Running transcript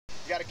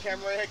got a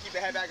camera right here. Keep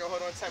your head back and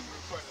hold on tight. We're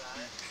recording,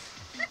 alright?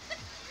 You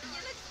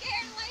look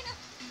scared, Alaina.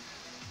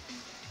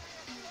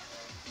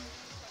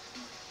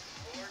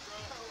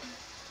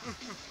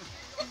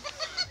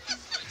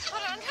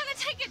 Hold on, I'm gonna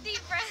take a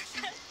deep breath.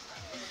 You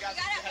gotta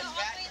go all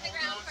the way to the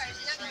ground first.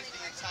 You're not going to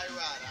the entire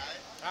ride, alright?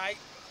 Alright.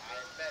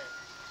 Alright, bet.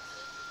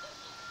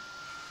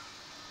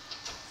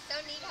 So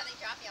neat how they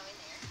drop you in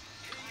there.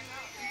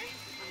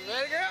 You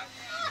ready, girl?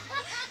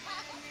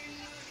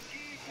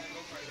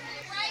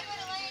 Right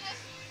with Alaina.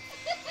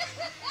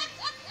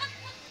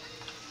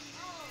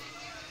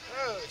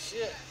 Oh,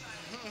 shit.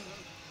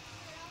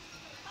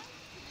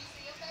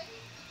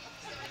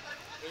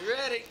 You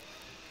ready?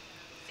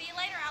 See you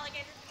later,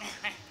 alligator.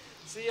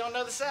 See you on the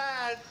other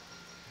side.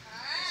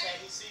 Said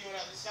he see you on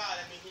the other side.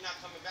 That means he's not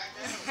coming back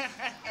down.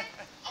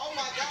 Oh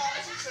my God!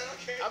 She said,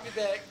 okay. I'll be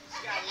back.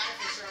 You got life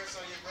insurance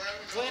on you, bro.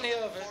 Plenty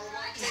of it.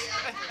 401k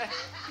everything,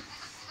 bro.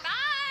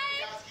 Bye.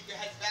 You guys keep your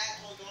heads back,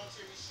 hold on to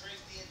your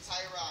restraints the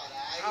entire ride,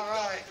 alright? All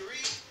right. 3,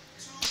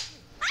 2.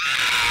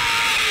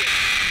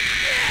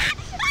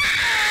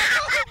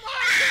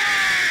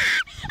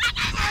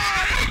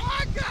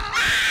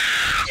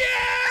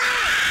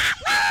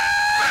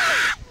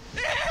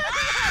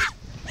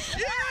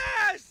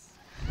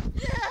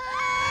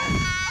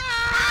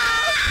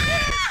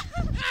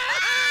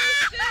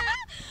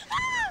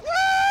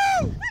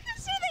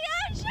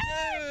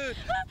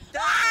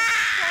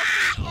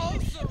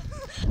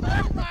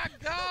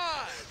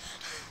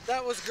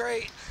 That was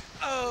great.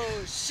 Oh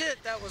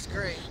shit, that was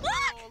great. Look!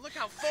 Oh, look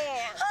how far.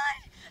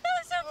 That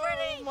was so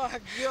pretty. Oh my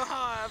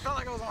God, I felt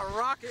like I was on a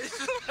rocket.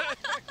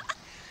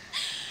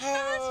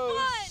 That was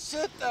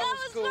fun. Shit, That was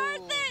was cool.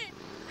 worth it.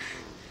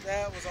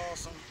 That was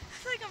awesome. I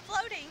feel like I'm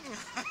floating.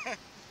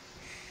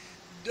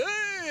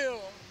 Damn.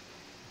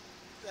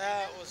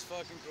 That was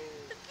fucking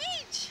cool. The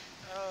beach.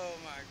 Oh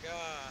my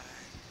God.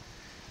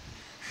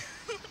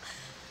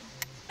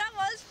 That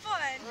was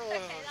fun. Oh,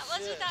 Okay, that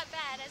wasn't shit. that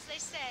bad, as they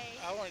say.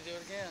 I want to do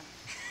it again.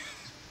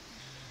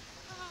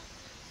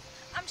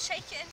 I'm shaking.